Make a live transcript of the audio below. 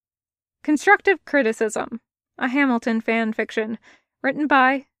Constructive Criticism, a Hamilton fan fiction, written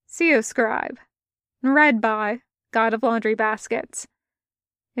by Scribe, and read by God of Laundry Baskets.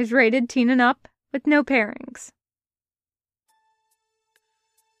 Is rated teen and up with no pairings.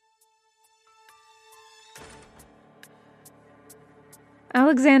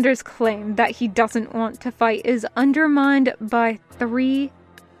 Alexander's claim that he doesn't want to fight is undermined by 3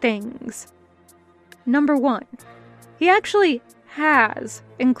 things. Number 1, he actually has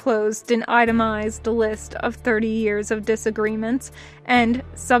enclosed an itemized list of 30 years of disagreements, and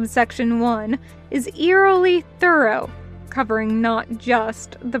subsection 1 is eerily thorough, covering not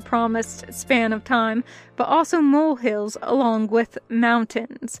just the promised span of time, but also molehills along with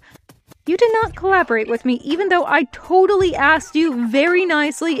mountains. You did not collaborate with me, even though I totally asked you very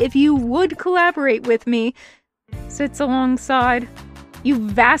nicely if you would collaborate with me. Sits alongside. You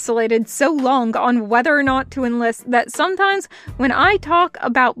vacillated so long on whether or not to enlist that sometimes when I talk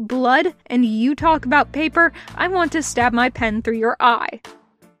about blood and you talk about paper, I want to stab my pen through your eye.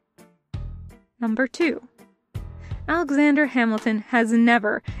 Number 2. Alexander Hamilton has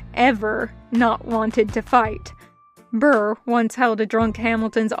never, ever not wanted to fight. Burr once held a drunk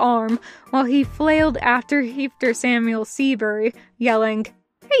Hamilton's arm while he flailed after Hefter Samuel Seabury, yelling,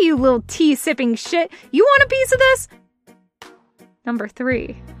 "Hey, you little tea-sipping shit, you want a piece of this?" Number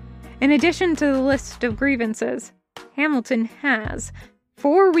 3. In addition to the list of grievances, Hamilton has,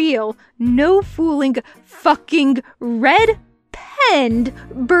 for real, no fooling, fucking red-penned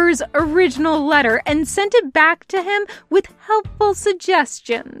Burr's original letter and sent it back to him with helpful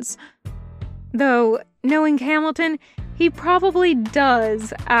suggestions. Though, knowing Hamilton, he probably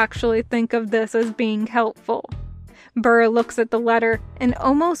does actually think of this as being helpful. Burr looks at the letter and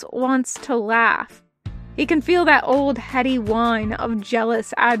almost wants to laugh. He can feel that old heady whine of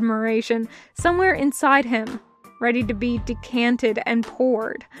jealous admiration somewhere inside him, ready to be decanted and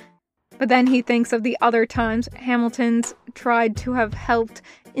poured. But then he thinks of the other times Hamilton's tried to have helped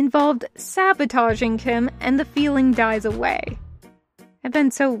involved sabotaging him, and the feeling dies away. It's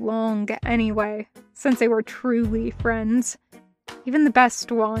been so long, anyway, since they were truly friends. Even the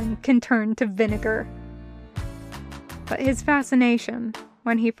best wine can turn to vinegar. But his fascination,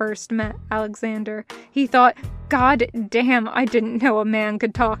 when he first met Alexander, he thought, God damn, I didn't know a man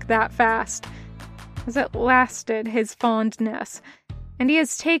could talk that fast. As it lasted his fondness, and he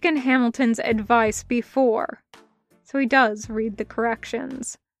has taken Hamilton's advice before, so he does read the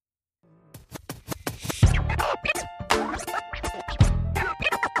corrections.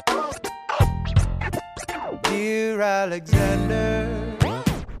 Dear Alexander.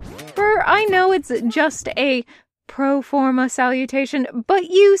 For I know it's just a pro forma salutation, but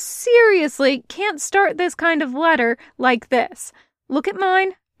you seriously can't start this kind of letter like this. Look at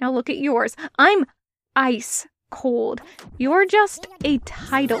mine, now look at yours. I'm ice cold. You're just a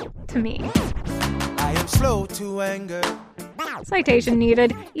title to me. I am slow to anger. Citation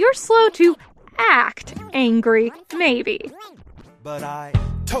needed. You're slow to act angry, maybe. But I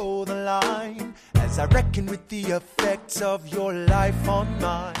toe the line as I reckon with the effects of your life on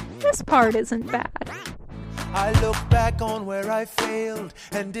mine. This part isn't bad. I look back on where I failed,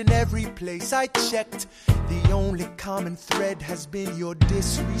 and in every place I checked, the only common thread has been your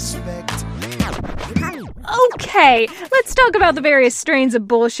disrespect. Okay, let's talk about the various strains of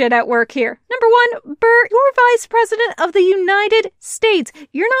bullshit at work here. Number 1, Burr, you're Vice President of the United States.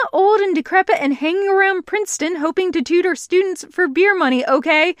 You're not old and decrepit and hanging around Princeton hoping to tutor students for beer money,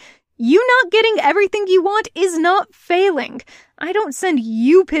 okay? You not getting everything you want is not failing. I don't send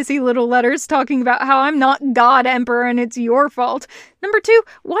you pissy little letters talking about how I'm not God Emperor and it's your fault. Number 2,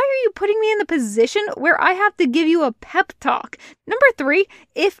 why are you putting me in the position where I have to give you a pep talk? Number 3,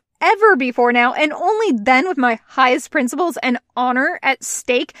 if ever before now, and only then with my highest principles and honor at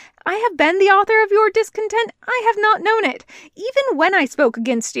stake, I have been the author of your discontent, I have not known it. Even when I spoke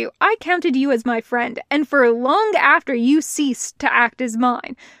against you, I counted you as my friend, and for long after you ceased to act as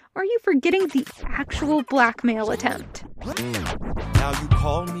mine. Are you forgetting the actual blackmail attempt? Now you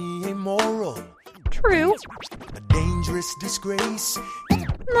call me immoral. True. A dangerous disgrace.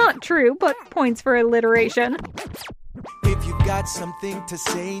 Not true, but points for alliteration. If you've got something to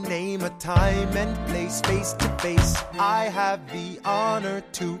say, name a time and place, face to face. I have the honor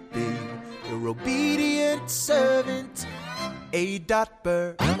to be your obedient servant, A.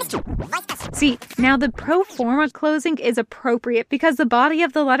 Burr. See, now the pro forma closing is appropriate because the body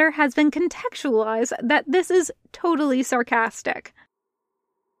of the letter has been contextualized that this is totally sarcastic.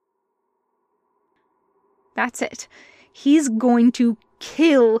 That's it. He's going to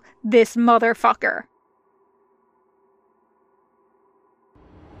kill this motherfucker.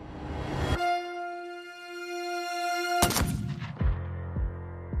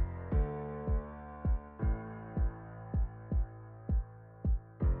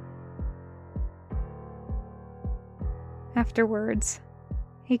 Afterwards,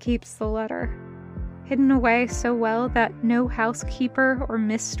 he keeps the letter, hidden away so well that no housekeeper or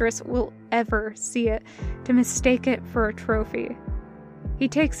mistress will ever see it to mistake it for a trophy. He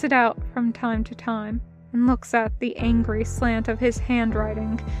takes it out from time to time and looks at the angry slant of his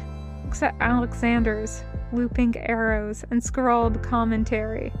handwriting, looks at Alexander's looping arrows and scrawled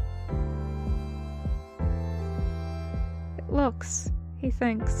commentary. It looks, he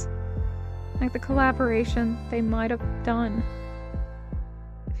thinks, like the collaboration they might have done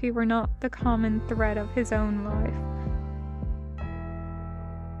if he were not the common thread of his own life,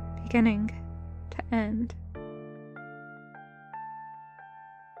 beginning to end.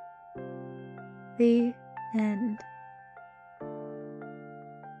 The end.